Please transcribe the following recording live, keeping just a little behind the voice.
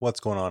What's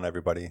going on,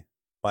 everybody?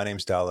 My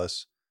name's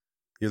Dallas.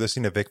 You're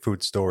listening to Vic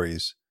Food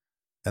Stories,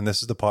 and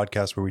this is the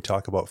podcast where we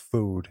talk about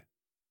food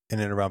in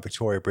and around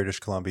Victoria,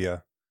 British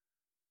Columbia.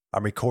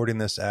 I'm recording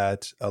this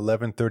at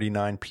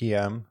 11:39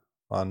 p.m.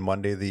 on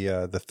Monday,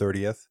 the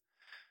 30th.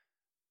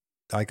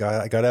 I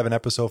got to have an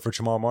episode for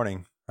tomorrow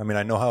morning. I mean,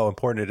 I know how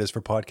important it is for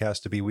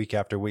podcasts to be week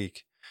after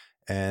week,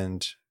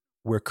 and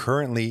we're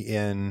currently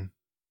in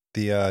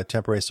the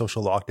temporary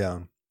social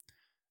lockdown.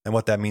 And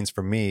what that means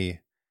for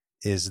me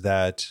is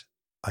that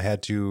I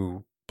had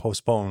to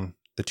postpone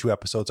the 2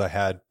 episodes I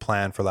had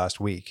planned for last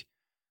week.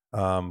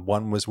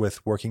 One was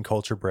with Working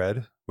Culture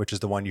Bread, which is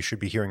the one you should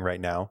be hearing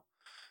right now.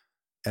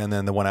 And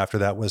then the one after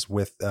that was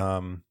with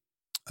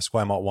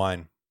Esquimalt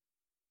Wine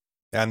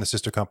and the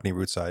sister company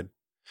Rootside.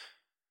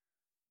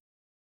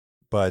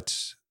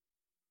 But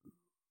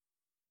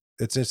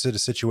it's a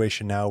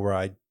situation now where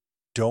I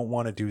don't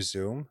want to do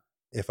Zoom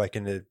if I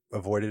can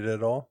avoid it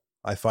at all.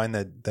 I find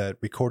that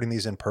recording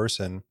these in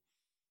person,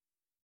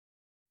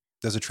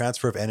 there's a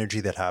transfer of energy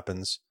that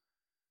happens.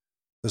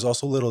 There's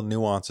also little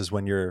nuances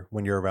when you're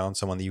around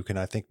someone that you can,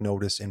 I think,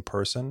 notice in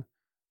person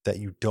that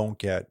you don't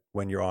get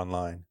when you're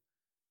online.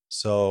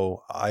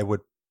 So I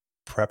would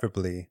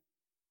preferably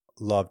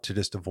love to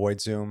just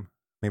avoid Zoom.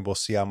 Maybe we'll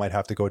see. I might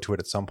have to go to it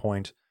at some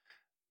point,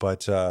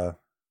 but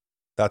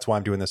that's why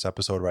I'm doing this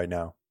episode right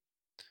now.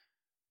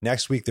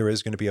 Next week, there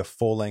is going to be a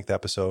full-length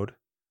episode,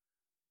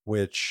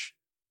 which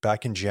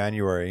back in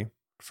January,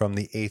 from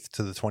the 8th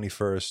to the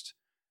 21st,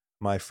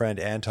 my friend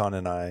Anton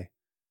and I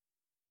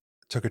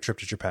took a trip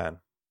to Japan.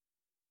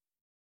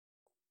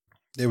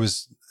 It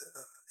was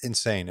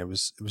insane. It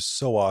was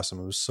so awesome.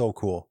 It was so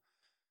cool.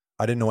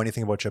 I didn't know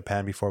anything about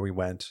Japan before we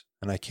went,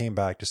 and I came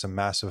back just a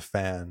massive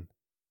fan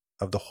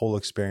of the whole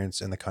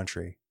experience in the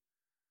country.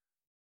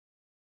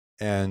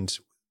 And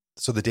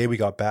so the day we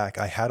got back,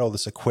 I had all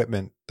this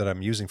equipment that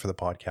I'm using for the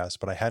podcast,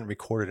 but I hadn't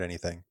recorded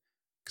anything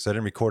because I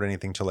didn't record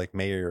anything till like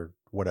May or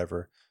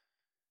whatever.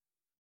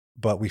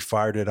 But we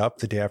fired it up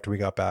the day after we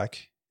got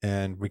back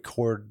and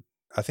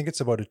I think it's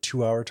about a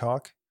 2-hour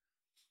talk.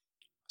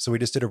 So we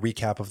just did a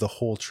recap of the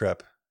whole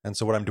trip. And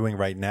so what I'm doing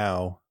right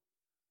now,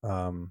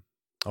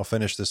 I'll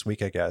finish this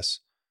week, I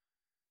guess,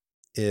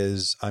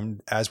 is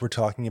as we're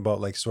talking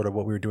about like sort of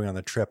what we were doing on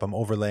the trip, I'm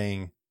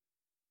overlaying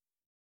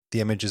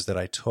the images that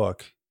I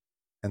took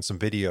and some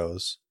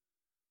videos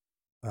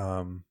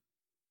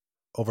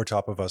over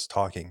top of us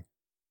talking.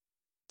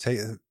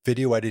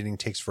 Video editing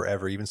takes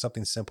forever, even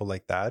something simple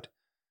like that.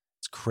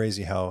 It's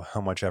crazy how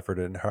much effort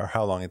and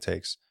how long it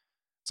takes.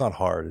 It's not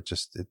hard.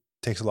 It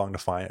takes a long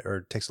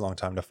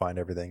time to find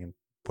everything and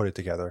put it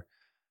together.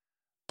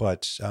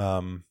 But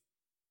so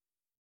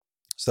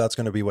that's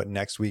going to be what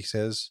next week's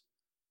is.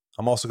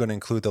 I'm also going to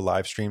include the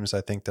live streams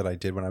I think that I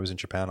did when I was in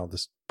Japan. I'll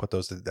just put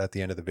those at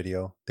the end of the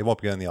video. They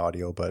won't be on the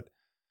audio, but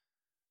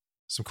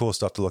some cool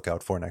stuff to look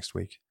out for next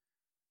week.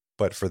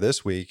 But for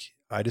this week,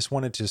 I just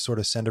wanted to sort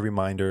of send a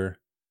reminder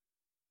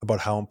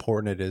about how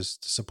important it is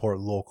to support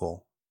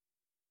local,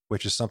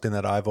 which is something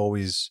that I've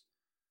always,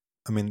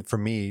 I mean, for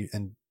me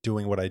and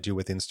doing what I do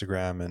with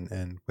Instagram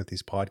and with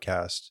these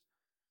podcasts,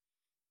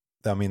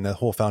 I mean, the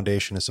whole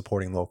foundation is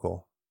supporting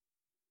local,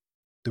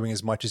 doing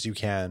as much as you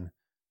can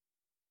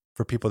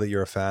for people that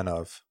you're a fan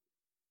of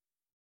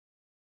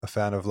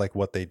like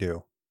what they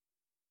do.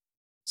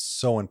 It's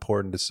so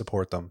important to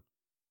support them.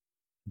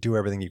 Do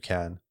everything you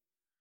can.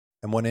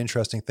 And one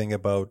interesting thing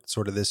about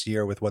sort of this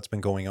year with what's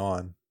been going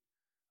on,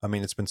 I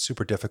mean, it's been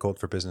super difficult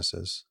for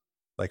businesses,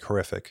 like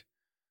horrific.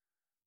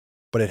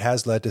 But it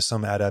has led to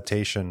some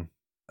adaptation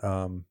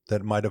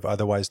that might have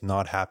otherwise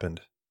not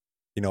happened.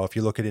 You know, if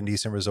you look at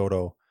Indecent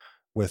Risotto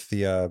with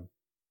the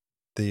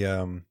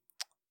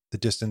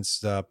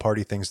distance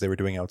party things they were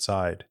doing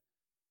outside,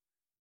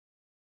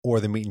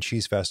 or the Meat and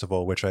Cheese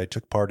Festival, which I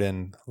took part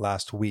in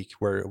last week,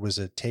 where it was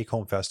a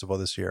take-home festival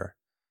this year,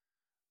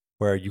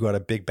 where you got a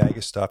big bag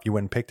of stuff, you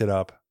went and picked it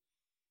up,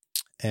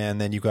 and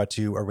then you got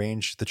to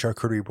arrange the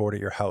charcuterie board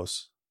at your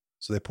house.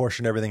 So they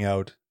portioned everything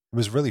out. It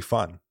was really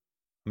fun.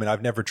 I mean,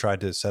 I've never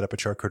tried to set up a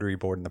charcuterie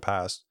board in the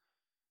past,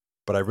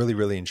 but I really,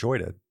 really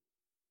enjoyed it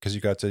because you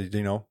got to,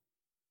 you know,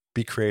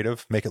 be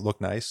creative, make it look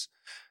nice,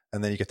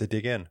 and then you get to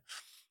dig in.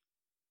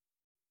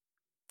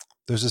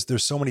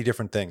 There's so many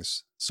different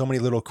things, so many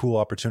little cool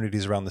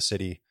opportunities around the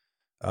city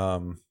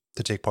to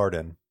take part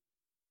in.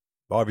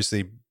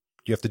 Obviously,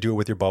 you have to do it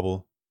with your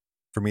bubble.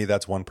 For me,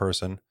 that's one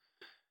person,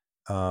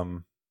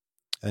 and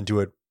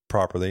do it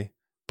properly.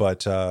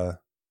 But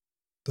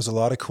there's a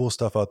lot of cool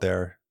stuff out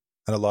there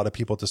and a lot of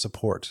people to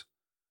support.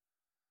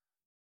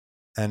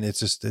 And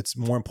it's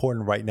more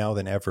important right now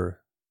than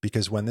ever,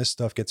 because when this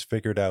stuff gets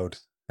figured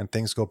out and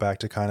things go back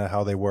to kind of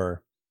how they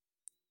were,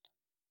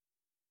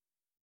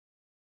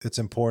 it's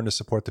important to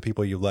support the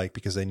people you like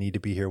because they need to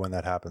be here when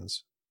that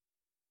happens.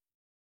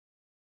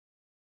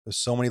 There's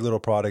so many little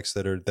products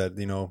that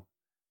you know,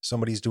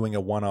 somebody's doing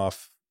a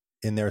one-off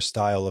in their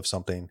style of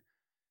something.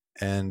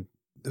 And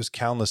there's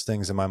countless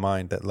things in my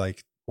mind that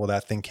like, well,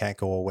 that thing can't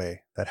go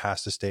away. That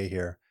has to stay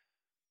here.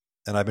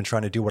 And I've been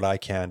trying to do what I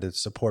can to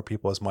support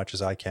people as much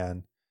as I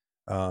can.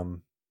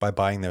 by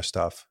buying their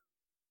stuff.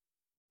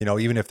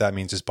 Even if that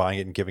means just buying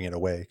it and giving it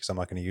away because I'm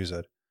not going to use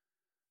it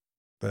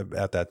but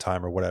at that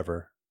time or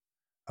whatever.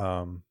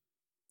 Um,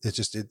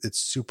 it's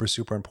super,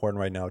 super important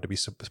right now to be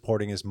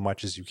supporting as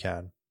much as you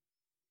can.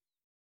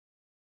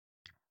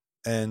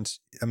 And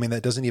I mean,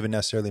 that doesn't even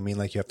necessarily mean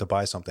like you have to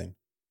buy something.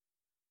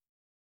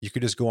 You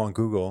could just go on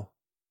Google,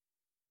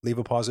 leave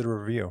a positive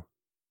review.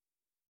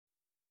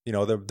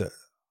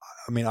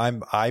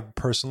 I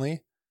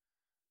personally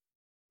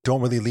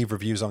don't really leave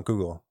reviews on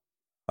Google.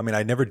 I mean,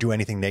 I never do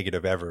anything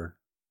negative ever.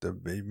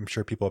 I'm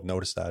sure people have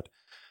noticed that.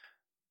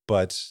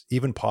 But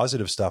even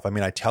positive stuff, I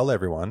mean, I tell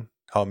everyone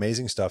how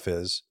amazing stuff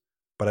is,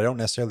 but I don't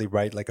necessarily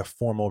write like a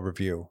formal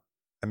review.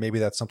 And maybe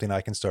that's something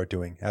I can start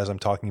doing as I'm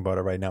talking about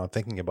it right now and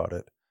thinking about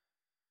it.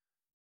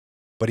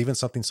 But even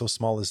something so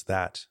small as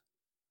that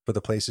for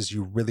the places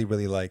you really,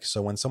 really like.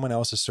 So when someone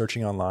else is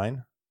searching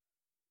online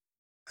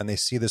and they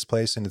see this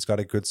place and it's got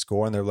a good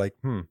score and they're like,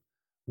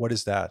 what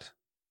is that?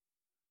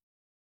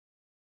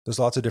 There's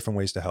lots of different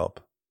ways to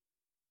help.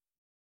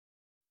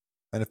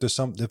 And if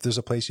there's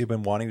a place you've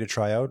been wanting to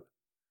try out,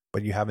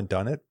 but you haven't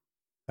done it,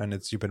 and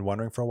you've been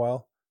wondering for a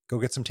while, go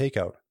get some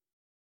takeout.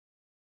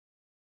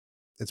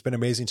 It's been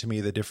amazing to me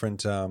the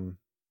different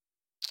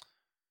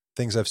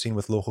things I've seen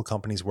with local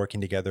companies working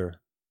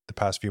together the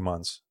past few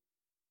months,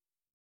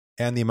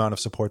 and the amount of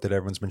support that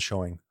everyone's been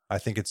showing. I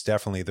think it's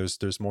definitely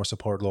there's more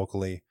support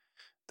locally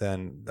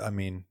than, I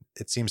mean,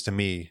 it seems to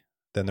me,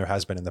 than there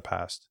has been in the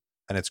past,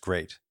 and it's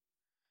great.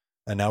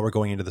 And now we're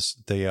going into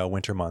the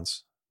winter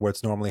months where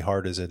it's normally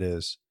hard as it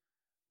is,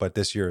 but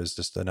this year is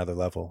just another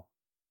level.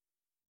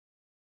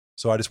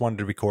 So I just wanted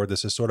to record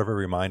this as sort of a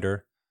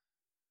reminder.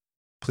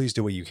 Please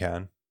do what you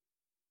can.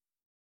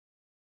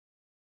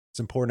 It's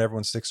important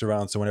everyone sticks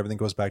around so when everything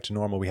goes back to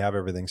normal, we have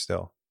everything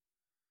still.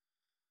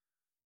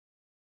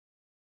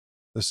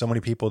 There's so many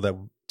people that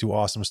do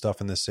awesome stuff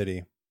in this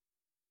city.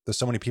 There's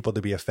so many people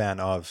to be a fan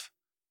of.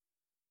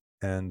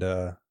 And,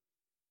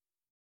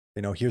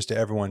 here's to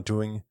everyone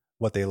doing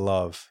what they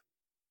love.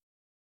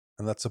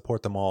 And let's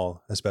support them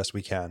all as best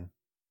we can.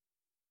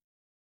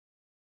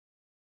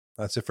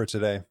 That's it for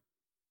today.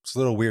 It's a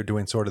little weird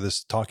doing sort of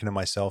this talking to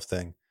myself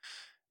thing.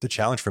 The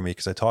challenge for me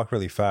because I talk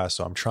really fast.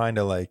 So I'm trying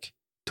to like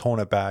tone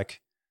it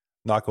back,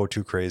 not go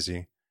too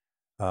crazy.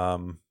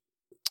 But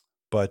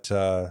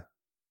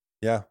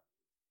yeah,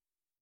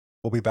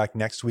 we'll be back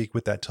next week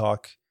with that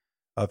talk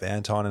of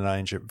Anton and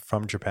I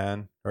from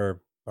Japan,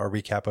 or our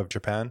recap of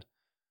Japan.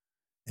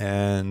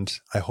 And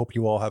I hope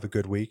you all have a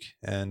good week,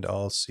 and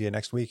I'll see you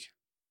next week.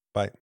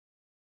 Bye.